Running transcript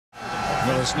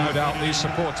Well, there's no doubt these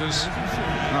supporters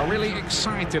are really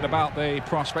excited about the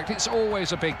prospect. It's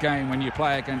always a big game when you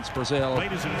play against Brazil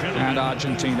and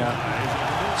Argentina.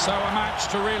 So a match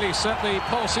to really set the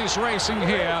pulses racing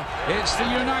here. It's the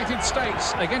United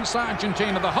States against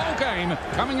Argentina. The whole game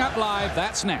coming up live.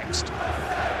 That's next.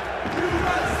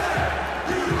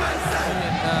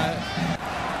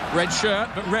 Red shirt,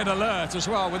 but red alert as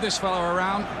well with this fellow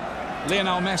around.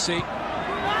 Lionel Messi.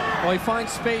 Well, he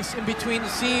finds space in between the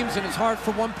seams, and it's hard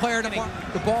for one player to...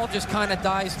 The ball just kind of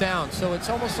dies down, so it's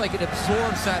almost like it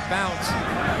absorbs that bounce.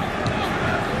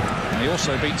 He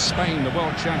also beat Spain, the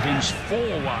world champions,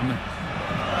 4-1.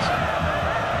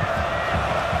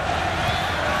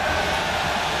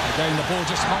 Again, the ball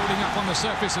just holding up on the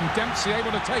surface, and Dempsey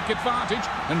able to take advantage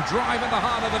and drive at the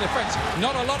heart of the defence.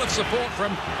 Not a lot of support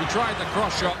from him. He tried the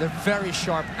cross shot. They're very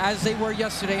sharp, as they were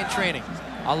yesterday in training.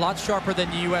 A lot sharper than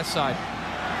the U.S. side.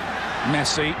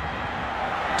 Messi,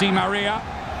 Di Maria.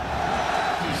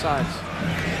 Two sides.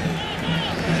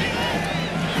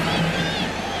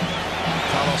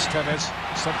 Carlos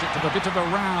Tevez, subject of a bit of a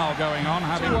row going on.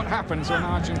 See what happens when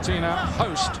Argentina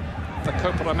host the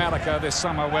Copa America this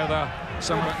summer, whether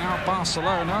now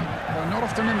Barcelona, they're not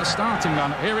often in the starting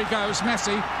line. Here he goes,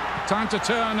 Messi, time to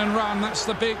turn and run. That's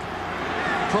the big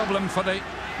problem for the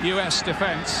US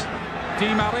defence.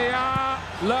 Di Maria,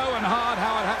 low and hard.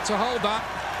 Howard had to hold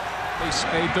that.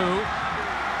 Edu.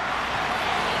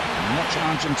 Watch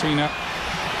Argentina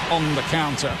on the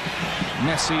counter.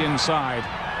 Messi inside,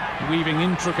 weaving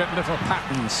intricate little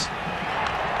patterns.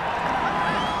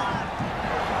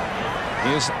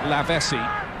 Here's Lavesi.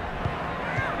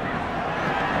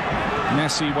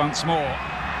 Messi once more.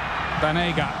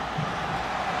 Banega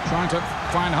trying to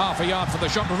find half a yard for the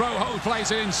shot. Rojo plays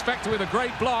it in. Spector with a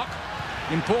great block.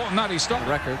 Important that he stopped.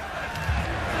 Record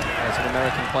as an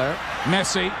American player.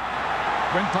 Messi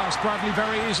went past Bradley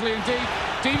very easily indeed.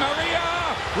 Di Maria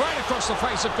right across the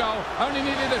face of goal. Only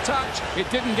needed a touch.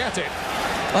 It didn't get it.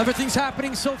 Everything's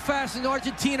happening so fast in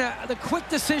Argentina. The quick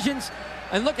decisions.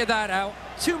 And look at that out.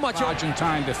 Too much.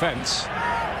 Argentine defence.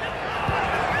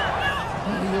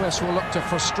 The US will look to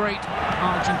frustrate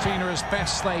Argentina as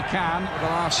best they can the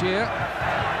last year.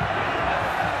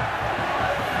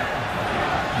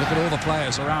 Look at all the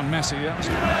players around Messi.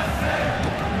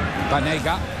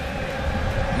 Banega.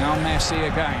 Now Messi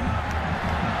again.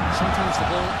 Sometimes the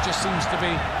ball just seems to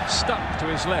be stuck to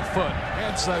his left foot.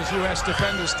 Heads those US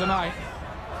defenders tonight.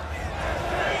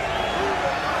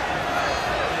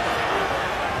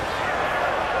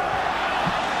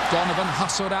 Donovan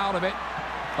hustled out of it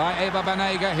by Eva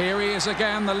Banega. Here he is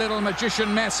again, the little magician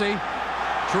Messi.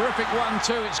 Terrific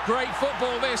 1-2. It's great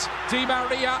football, this. Di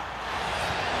Maria.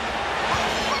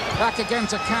 Back again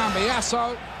to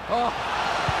Cambiasso. Oh,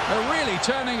 they're really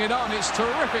turning it on. It's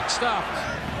terrific stuff.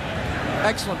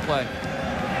 Excellent play.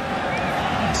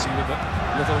 Messi with the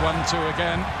little 1-2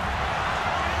 again.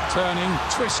 Turning,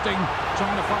 twisting,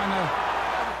 trying to find a...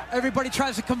 Everybody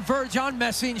tries to converge on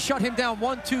Messi and shut him down.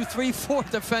 1, 2, 3, 4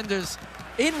 defenders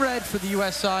in red for the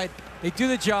U.S. side. They do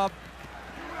the job.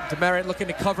 Demerit looking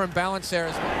to cover and balance there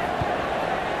as well.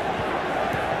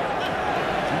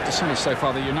 I have to say so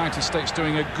far the United States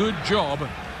doing a good job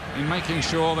in making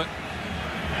sure that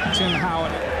Tim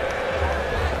Howard...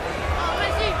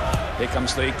 Here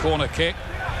comes the corner kick.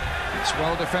 It's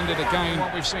well defended again,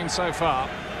 what we've seen so far.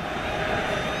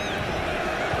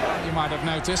 You might have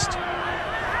noticed.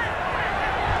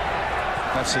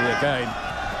 Messi again.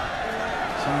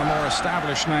 Some of the more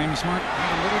established names might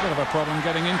have a little bit of a problem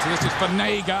getting into this. It's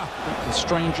Banega. The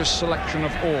strangest selection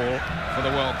of all for the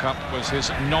World Cup was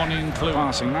his non-include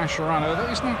passing. Mascherano, though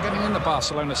he's not getting in the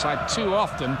Barcelona side too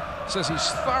often, says he's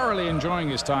thoroughly enjoying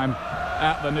his time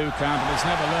at the Nou Camp, but has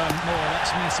never learned more. That's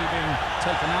Messi being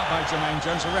taken out by Jermaine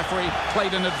Jones. The referee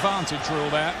played an advantage rule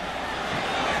there.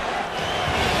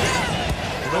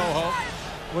 Rojo.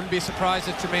 Wouldn't be surprised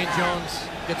if Jermaine Jones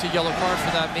gets a yellow card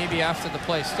for that, maybe after the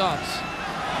play stops.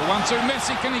 The 1-2,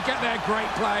 Messi, can he get there? Great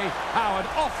play. Howard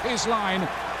off his line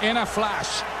in a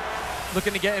flash.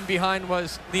 Looking to get in behind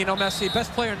was Lionel Messi,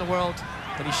 best player in the world,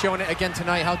 but he's showing it again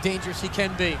tonight, how dangerous he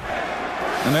can be.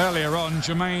 And earlier on,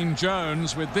 Jermaine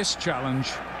Jones with this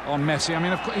challenge on Messi. I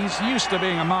mean, of course, he's used to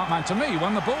being a mark man. To me, he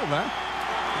won the ball there.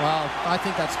 Well, I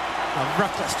think that's a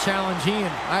reckless challenge,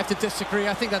 Ian. I have to disagree.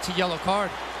 I think that's a yellow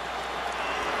card.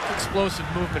 Explosive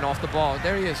movement off the ball.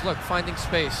 There he is, look, finding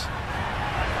space.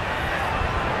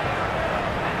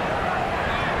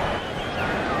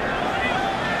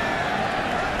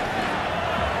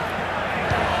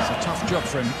 It's a tough job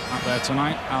for him up there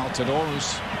tonight. Altidore,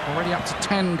 who's already up to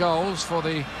 10 goals for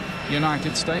the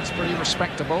United States. Pretty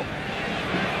respectable.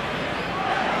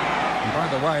 And by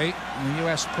the way, The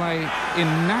US play in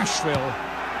Nashville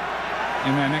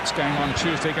in their next game on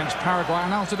Tuesday against Paraguay.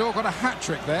 And Altidore got a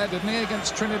hat-trick there, didn't he,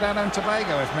 against Trinidad and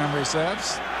Tobago, if memory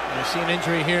serves. You see an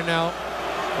injury here now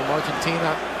from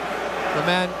Argentina. The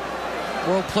man,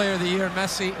 World Player of the Year,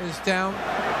 Messi, is down.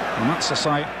 And that's a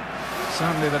sight,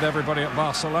 certainly, that everybody at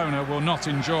Barcelona will not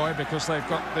enjoy, because they've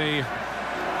got the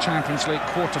Champions League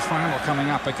quarter-final coming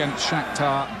up against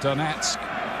Shakhtar Donetsk.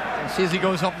 You see as he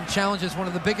goes up and challenges one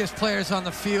of the biggest players on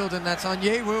the field, and that's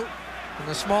Onyewu. And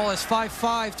the smallest,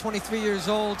 5'5", 23 years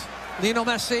old, Lionel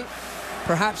Messi.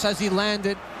 Perhaps as he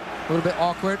landed, a little bit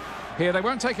awkward. Here, they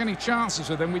won't take any chances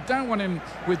with him. We don't want him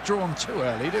withdrawn too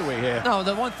early, do we, here? No,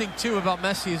 the one thing, too, about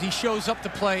Messi is he shows up to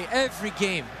play every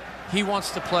game he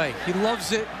wants to play. He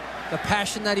loves it, the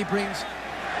passion that he brings.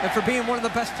 And for being one of the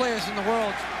best players in the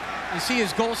world, you see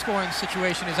his goal-scoring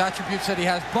situation, his attributes that he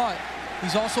has, but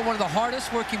he's also one of the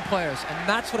hardest working players, and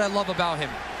that's what I love about him.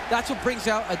 That's what brings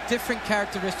out a different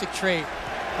characteristic trait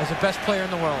as the best player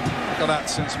in the world. Look at that,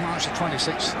 since March the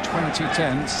 26th,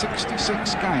 2010,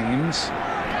 66 games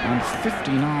and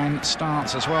 59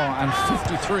 starts as well, and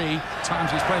 53 times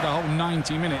he's played a whole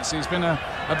 90 minutes. He's been a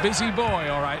busy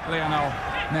boy, all right, Lionel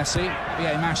Messi.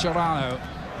 Bien Mascherano.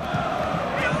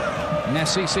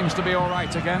 Messi seems to be all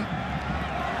right again.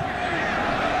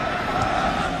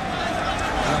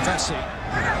 Messi.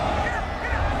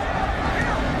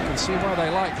 You can see why they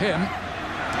like him.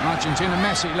 Argentina,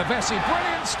 Messi, Messi,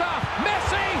 brilliant stuff.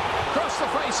 Messi across the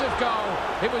face of goal.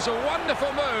 It was a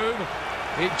wonderful move.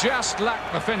 It just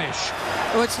lacked the finish.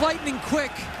 Oh, it's lightning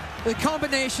quick. The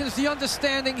combinations, the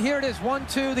understanding. Here it is,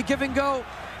 1-2, the give and go.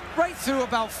 Right through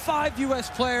about 5 U.S.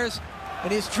 players.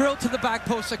 And he's drilled to the back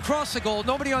post across the goal.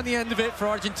 Nobody on the end of it for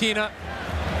Argentina.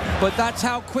 But that's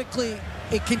how quickly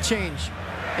it can change.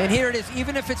 And here it is,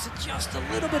 even if it's just a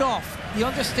little bit off. The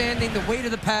understanding, the weight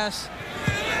of the pass,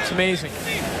 it's amazing.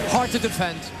 Hard to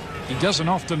defend. He doesn't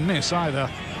often miss either.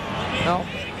 No,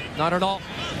 not at all.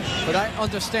 But that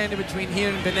understanding between here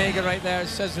and Banega right there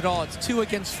says it all. It's 2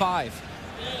 against 5.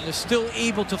 And they're still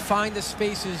able to find the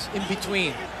spaces in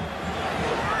between.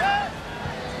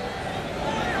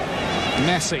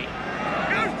 Messi. He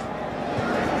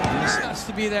has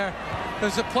to be there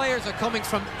because the players are coming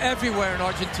from everywhere in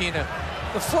Argentina.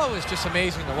 The flow is just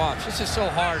amazing to watch. This is so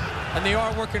hard. And they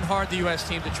are working hard, the U.S.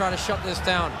 team, to try to shut this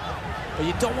down. But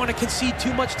you don't want to concede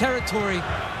too much territory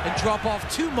and drop off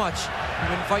too much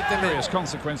and invite them in. Serious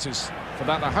consequences for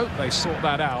that. I hope they sort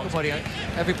that out. Everybody,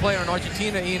 every player in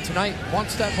Argentina, Ian, tonight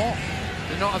wants that ball.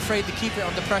 They're not afraid to keep it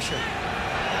under pressure.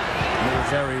 All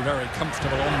very, very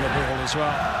comfortable on the ball as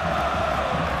well.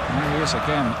 There he is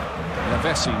again.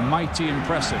 Messi, mighty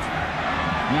impressive.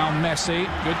 Now Messi,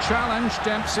 good challenge.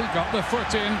 Dempsey got the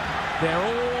foot in. They're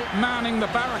all manning the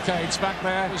barricades back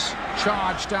there. It was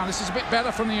charged down. This is a bit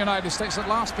better from the United States at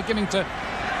last, beginning to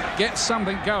get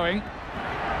something going.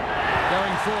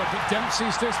 Going forward, but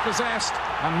Dempsey's dispossessed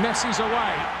and Messi's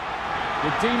away.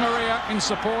 With Di Maria in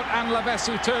support and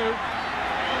Messi too.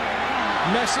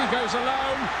 Messi goes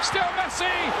alone. Still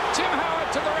Messi! Tim Howard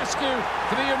to the rescue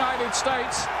for the United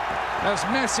States as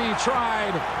Messi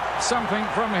tried something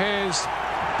from his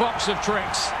box of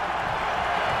tricks.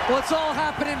 Well, it's all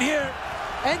happening here.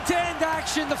 End-to-end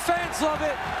action. The fans love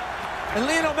it. And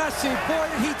Lionel Messi, boy,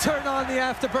 did he turn on the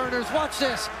afterburners. Watch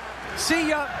this. See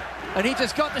ya. And he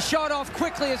just got the shot off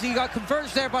quickly as he got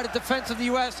converged there by the defense of the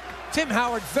U.S. Tim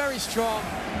Howard, very strong.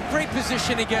 Great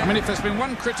position again. I mean, if there's been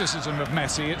one criticism of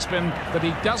Messi, it's been that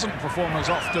he doesn't perform as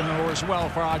often or as well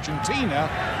for Argentina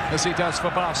as he does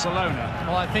for Barcelona.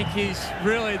 Well, I think he's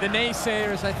really, the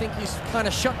naysayers, I think he's kind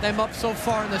of shut them up so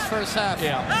far in this first half.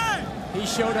 Yeah. He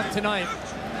showed up tonight.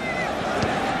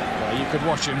 Well, you could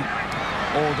watch him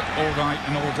all night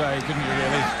and all day, couldn't you,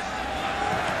 really?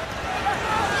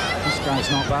 This guy's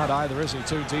not bad either, is he,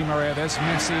 too? Di Maria, there's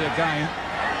Messi again.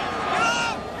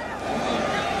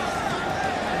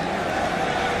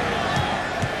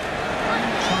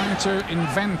 Trying to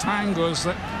invent angles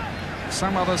that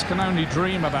some others can only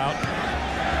dream about.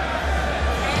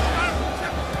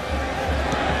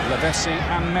 Messi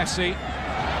and Messi.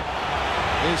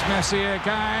 Here's Messi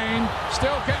again.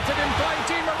 Still kept it in play.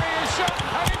 Di Maria's shot.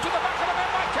 And into the back of the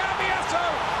net by Cambiasso.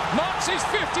 Marks his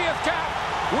 50th cap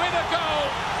with a goal,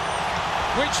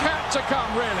 which had to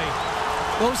come, really.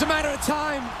 Well, it was a matter of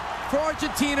time for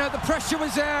Argentina. The pressure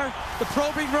was there. The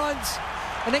probing runs.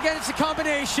 And again, it's a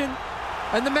combination.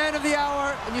 And the man of the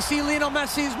hour. And you see Lionel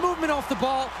Messi's movement off the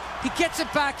ball. He gets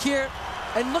it back here.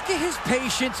 And look at his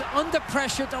patience under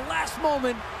pressure at the last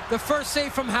moment. The first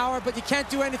save from Howard, but you can't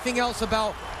do anything else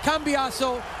about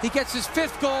Cambiasso. He gets his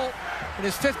 5th goal and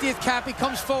his 50th cap. He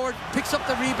comes forward, picks up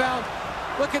the rebound.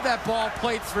 Look at that ball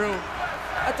played through.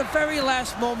 at the very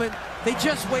last moment, they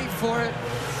just wait for it.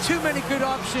 Too many good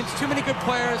options, too many good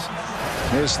players.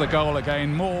 Here's the goal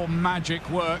again, more magic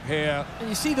work here. And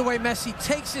you see the way Messi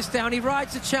takes this down. He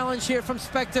rides the challenge here from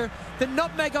Spector. The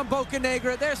nutmeg on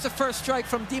Bocanegra. There's the first strike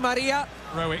from Di Maria.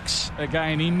 Heroics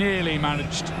again. He nearly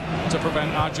managed to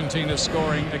prevent Argentina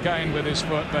scoring again with his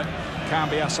foot, but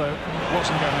Cambiasso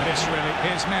wasn't going to miss really.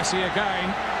 Here's Messi again.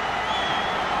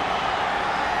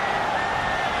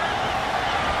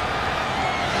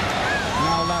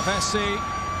 Now Lavesi,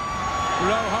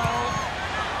 Rojo,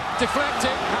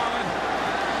 deflected. Howard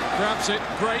grabs it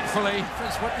gratefully.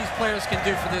 That's what these players can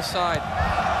do for this side.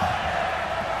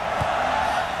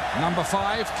 Number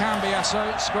 5,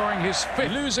 Cambiasso, scoring his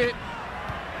fifth. Lose it.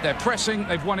 They're pressing,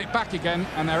 they've won it back again,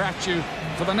 and they're at you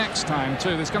for the next time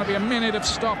too. There's going to be a minute of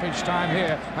stoppage time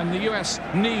here, and the US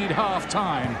need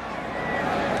half-time.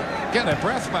 Get their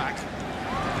breath back.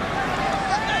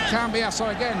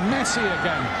 Cambiasso again, Messi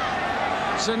again.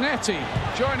 Zanetti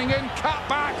joining in, cut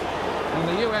back, and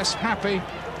the US happy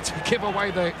to give away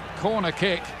the corner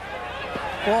kick.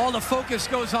 Well, all the focus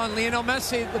goes on Lionel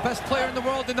Messi, the best player in the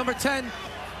world, the number 10,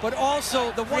 but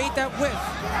also the weight that width.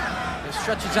 It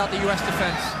stretches out the US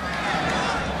defense.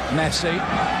 Messi.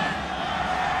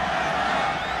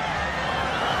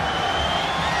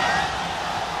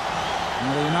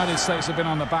 Well, the United States have been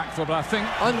on the back foot, but I think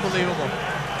unbelievable.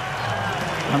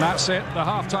 And that's it, the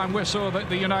half-time whistle that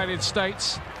the United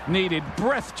States needed.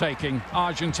 Breathtaking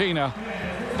Argentina.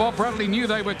 Bob Bradley knew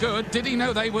they were good. Did he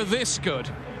know they were this good?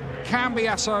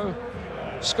 Cambiasso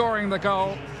scoring the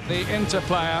goal, the Inter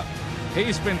player.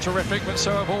 He's been terrific, but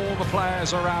so have all the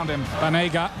players around him.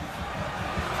 Banega.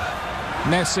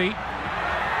 Messi.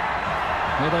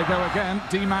 Here they go again.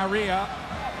 Di Maria.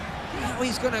 Now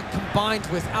he's going to combine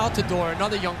with Altidore,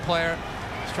 another young player.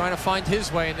 He's trying to find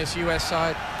his way in this U.S.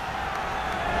 side.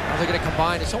 Now they're going to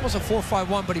combine. It's almost a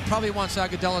 4-5-1, but he probably wants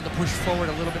Agudelo to push forward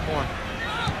a little bit more.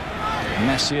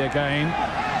 Messi again.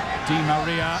 Di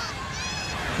Maria.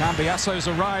 Cambiasso's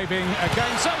arriving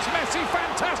again. So's Messi.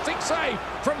 Fantastic save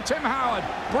from Tim Howard.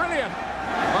 Brilliant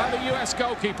by the US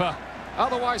goalkeeper.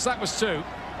 Otherwise, that was 2.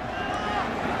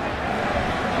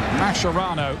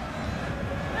 Mascherano.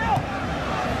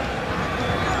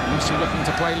 Messi looking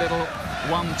to play little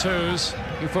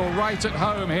 1-2s. You feel right at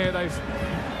home here. They've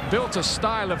built a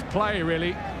style of play,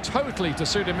 really, totally to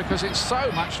suit him, because it's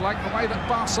so much like the way that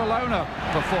Barcelona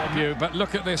perform you. But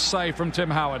look at this save from Tim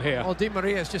Howard here. Well, Di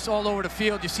Maria is just all over the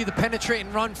field. You see the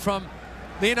penetrating run from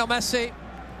Lionel Messi.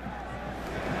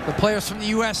 The players from the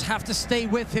U.S. have to stay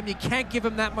with him. You can't give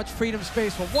him that much freedom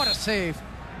space. Well, what a save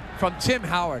from Tim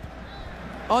Howard.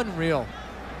 Unreal.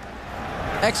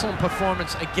 Excellent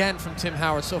performance again from Tim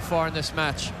Howard so far in this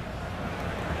match.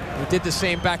 We did the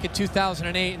same back in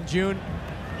 2008 in June.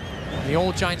 The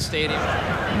old Giant Stadium.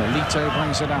 Milito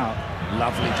brings it out.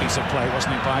 Lovely piece of play,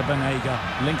 wasn't it, by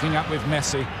Banega, linking up with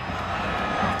Messi.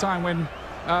 Time when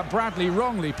Bradley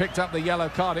wrongly picked up the yellow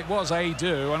card. It was a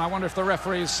do, and I wonder if the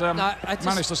referees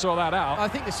managed to sort that out. I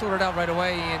think they sorted it out right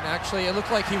away, Ian. Actually, it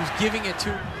looked like he was giving it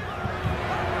to...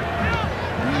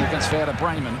 Against Werder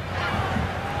Bremen.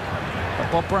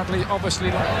 But Bob Bradley obviously...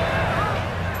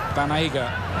 Banega.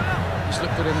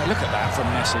 Look at that from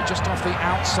Messi, just off the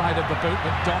outside of the boot,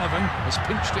 but Donovan has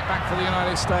pinched it back for the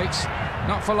United States.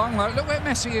 Not for long, though. Look where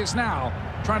Messi is now,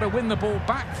 trying to win the ball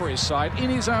back for his side in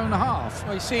his own half.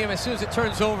 Well, you see him, as soon as it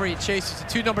turns over, he chases the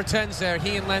 2 number 10s there.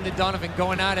 He and Landon Donovan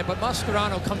going at it, but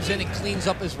Mascherano comes in and cleans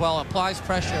up as well, applies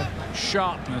pressure.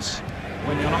 Sharpness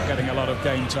when you're not getting a lot of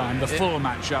game time, the full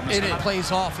match sharpness. It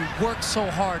plays off. He works so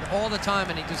hard all the time,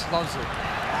 and he just loves it.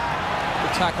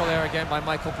 Good tackle there again by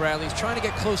Michael Bradley. He's trying to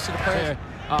get close to the players. Here,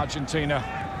 Argentina.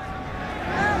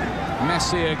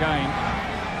 Messi again.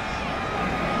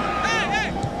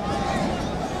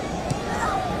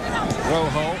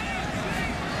 Rojo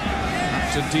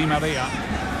to Di Maria.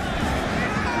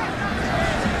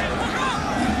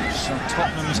 So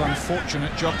Tottenham's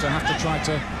unfortunate job to have to try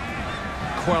to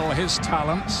quell his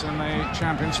talents in the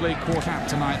Champions League quartet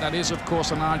tonight. That is, of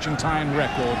course, an Argentine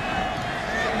record.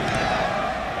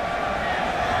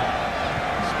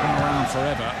 Around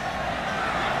forever.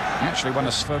 Actually, won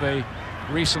us for the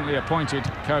recently appointed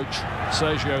coach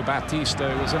Sergio Batista,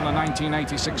 who was in the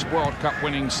 1986 World Cup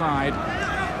winning side.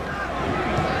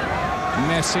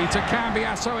 Messi to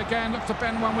Cambiasso again. Look to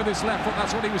bend one with his left foot.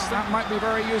 That's what he was. That might be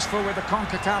very useful with the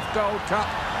CONCACAF Gold Cup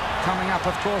coming up,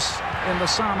 of course, in the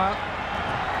summer.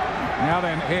 Now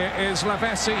then, here is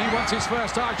Lavesi. He wants his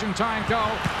first Argentine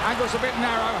goal. Angle's a bit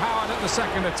narrow. Howard at the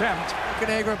second attempt.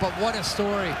 Bocanegra, but what a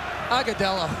story.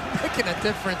 Agudelo making a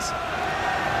difference.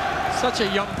 Such a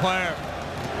young player.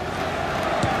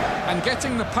 and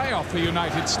getting the payoff for the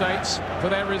United States for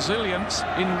their resilience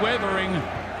in weathering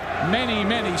many,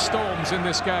 many storms in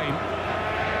this game.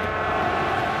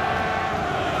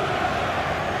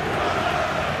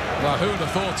 Well, who'd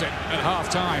have thought it at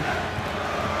half-time?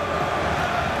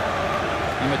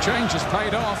 And the change has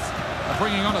paid off.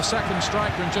 Bringing on a second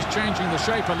striker and just changing the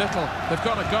shape a little. They've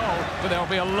got a goal, but there'll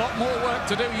be a lot more work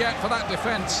to do yet for that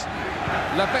defence.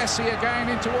 Messi again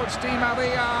in towards Di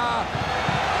Maria.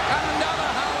 And another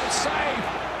Howard save.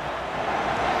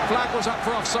 Flag was up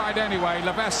for offside anyway.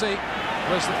 Messi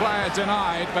was the player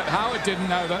denied, but Howard didn't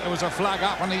know that there was a flag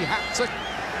up and he had to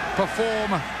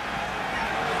perform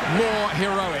more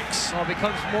heroics. Well,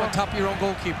 becomes more on top of your own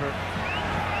goalkeeper.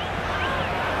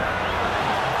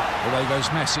 Away goes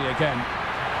Messi again.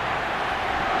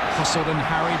 Hustled and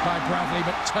harried by Bradley,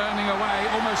 but turning away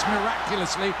almost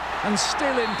miraculously and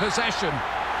still in possession.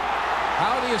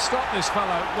 How do you stop this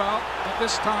fellow? Well, at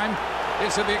this time,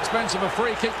 it's at the expense of a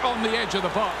free kick on the edge of the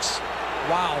box.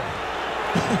 Wow.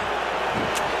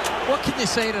 What can you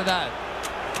say to that?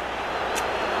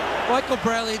 Michael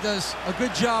Bradley does a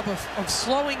good job of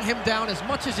slowing him down as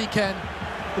much as he can.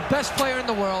 The best player in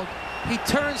the world. He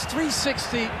turns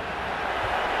 360.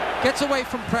 Gets away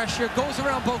from pressure, goes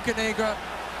around Bocanegra.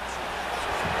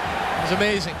 It's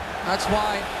amazing. That's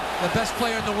why the best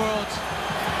player in the world,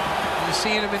 you're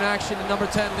seeing him in action in number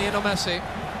 10, Lionel Messi.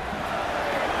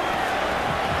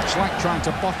 It's like trying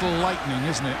to bottle lightning,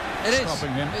 isn't it? It is.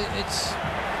 Stopping him. It's,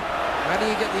 how do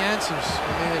you get the answers?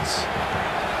 I mean, it's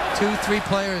 2-3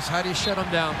 players. How do you shut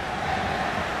them down?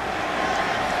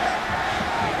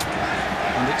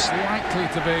 And it's likely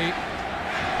to be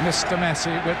Mr.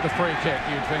 Messi with the free kick,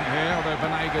 you'd think here, although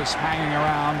Vanegas hanging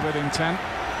around with intent.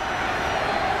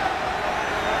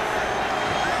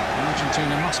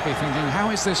 Argentina must be thinking, how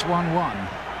is this 1-1?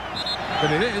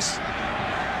 But it is.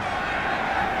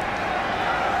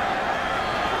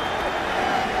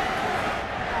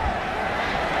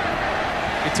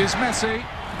 It is Messi.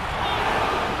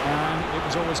 And it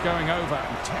was always going over.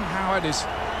 And Tim Howard is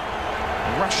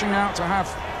rushing out to have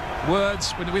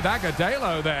words with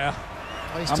Agudelo there.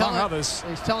 Well, among others.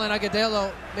 He's telling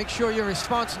Agudelo, make sure your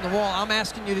response on the wall. I'm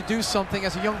asking you to do something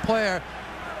as a young player.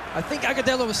 I think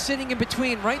Agudelo was sitting in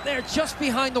between, right there, just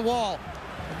behind the wall.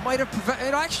 It might have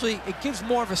it gives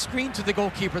more of a screen to the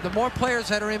goalkeeper. The more players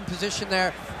that are in position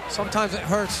there, sometimes it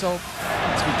hurts. So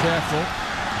let's be careful.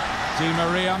 Di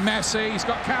Maria, Messi, he's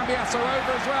got Cambiasso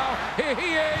over as well. Here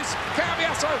he is,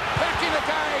 Cambiasso back in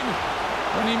again.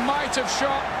 When he might have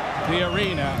shot the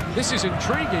arena. This is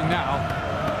intriguing now.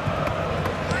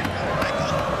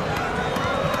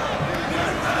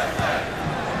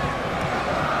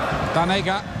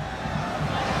 Danega.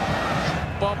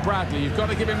 Bob Bradley, you've got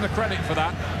to give him the credit for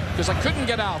that, because they couldn't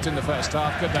get out in the first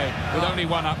half, could they? With only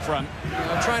one up front. They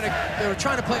were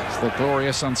trying to play. It's the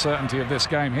glorious uncertainty of this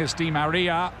game. Here's Di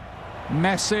Maria.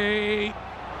 Messi.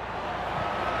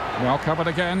 Well covered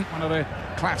again. One of the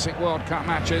classic World Cup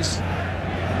matches.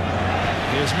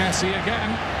 Here's Messi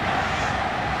again.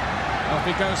 Off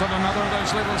he goes on another of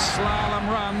those little slalom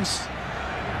runs.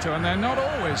 And they're not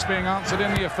always being answered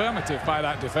in the affirmative by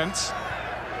that defence.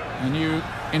 A new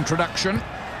introduction,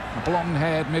 a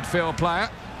blonde-haired midfield player.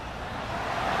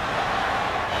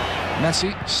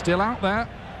 Messi still out there.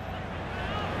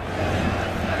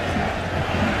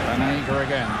 Banega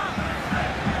again.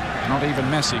 Not even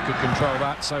Messi could control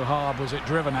that, so hard was it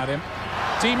driven at him.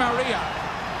 Di Maria.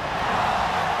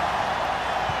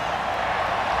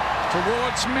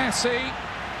 Towards Messi.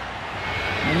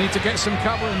 We need to get some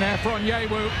cover in there for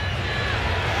Onyewu.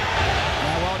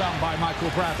 Well done by Michael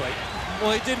Bradley.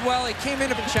 Well, he did well. He came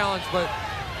in a bit challenged, but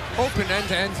open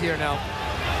end-to-end here now.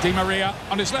 Di Maria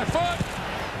on his left foot.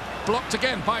 Blocked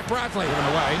again by Bradley. Given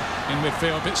away in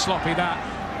midfield. A bit sloppy that.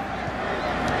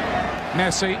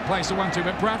 Messi plays the 1-2,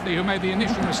 but Bradley, who made the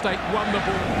initial mistake, won the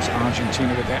ball. It's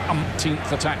Argentina with their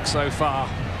umpteenth attack so far.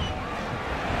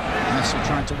 Messi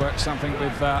trying to work something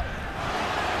with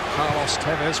Carlos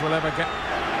Tevez. Will ever get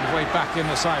his way back in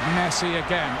the side. Messi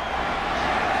again.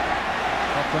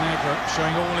 Bocanegra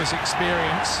showing all his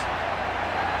experience.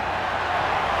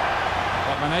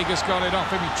 But Vanegas got it off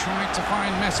him. He tried to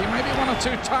find Messi. Maybe one or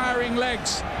two tiring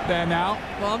legs there now.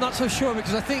 Well, I'm not so sure,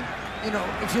 because I think, you know,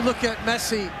 if you look at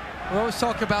Messi, we always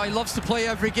talk about he loves to play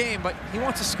every game, but he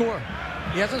wants to score.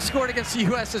 He hasn't scored against the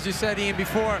U.S., as you said, Ian,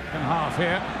 before. In half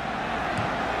here.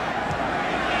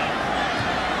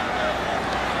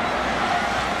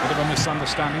 Bit of a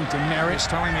misunderstanding. Daenerys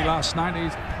telling me last night he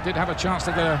did have a chance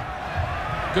to get a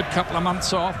good couple of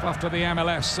months off after the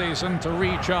MLS season to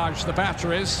recharge the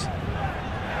batteries.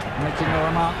 Making the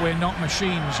remark, we're not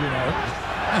machines, you know.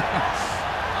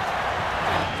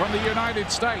 from the United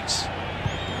States.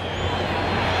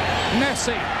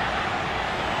 Messi.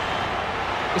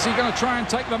 Is he going to try and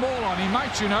take them all on? He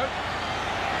might, you know.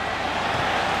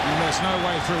 And there's no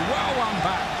way through. Well won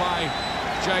back by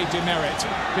Jay Demerit.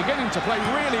 Beginning to play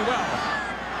really well.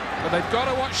 But they've got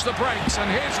to watch the breaks. And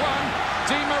here's one.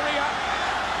 Di Maria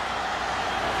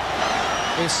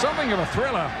is something of a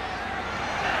thriller.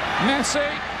 Messi.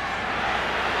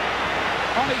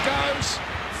 On he goes.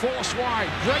 Force wide.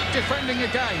 Great defending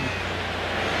again.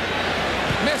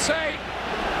 Messi.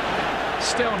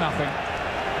 Still nothing.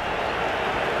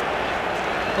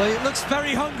 Well, he looks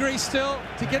very hungry still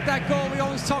to get that goal. We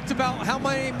always talked about how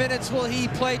many minutes will he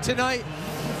play tonight.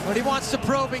 But he wants to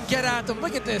probe and get at them.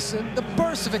 Look at this. The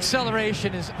burst of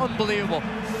acceleration is unbelievable.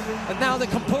 And now the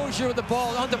composure of the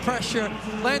ball under pressure.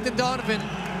 Landon Donovan,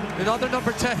 another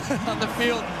number 10 on the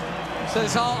field,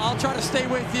 says, I'll try to stay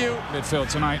with you. Midfield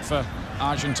tonight for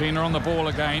Argentina on the ball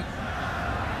again.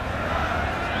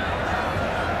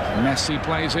 Messi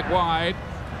plays it wide.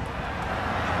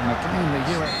 And again,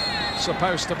 the Euro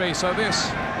supposed to be. So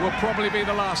this will probably be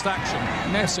the last action.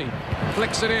 Messi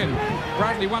flicks it in.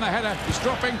 Bradley won a header. He's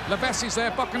dropping. Lavesi's there.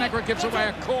 Bocanegra gives away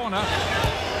a corner.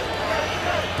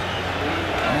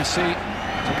 Messi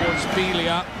towards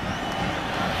Belia.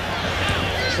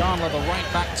 Chandler, the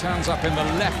right back, turns up in the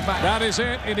left back. That is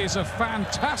it. It is a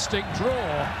fantastic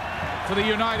draw for the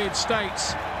United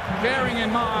States. Bearing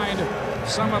in mind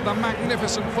some of the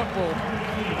magnificent football.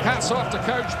 Hats off to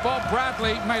coach Bob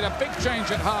Bradley. Made a big change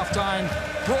at half-time.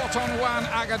 Brought on Juan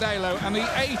Agudelo, and the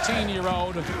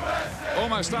 18-year-old,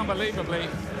 almost unbelievably,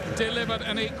 delivered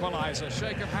an equaliser.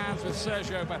 Shake of hands with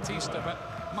Sergio Batista, but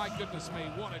my goodness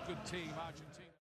me, what a good team, Argentina.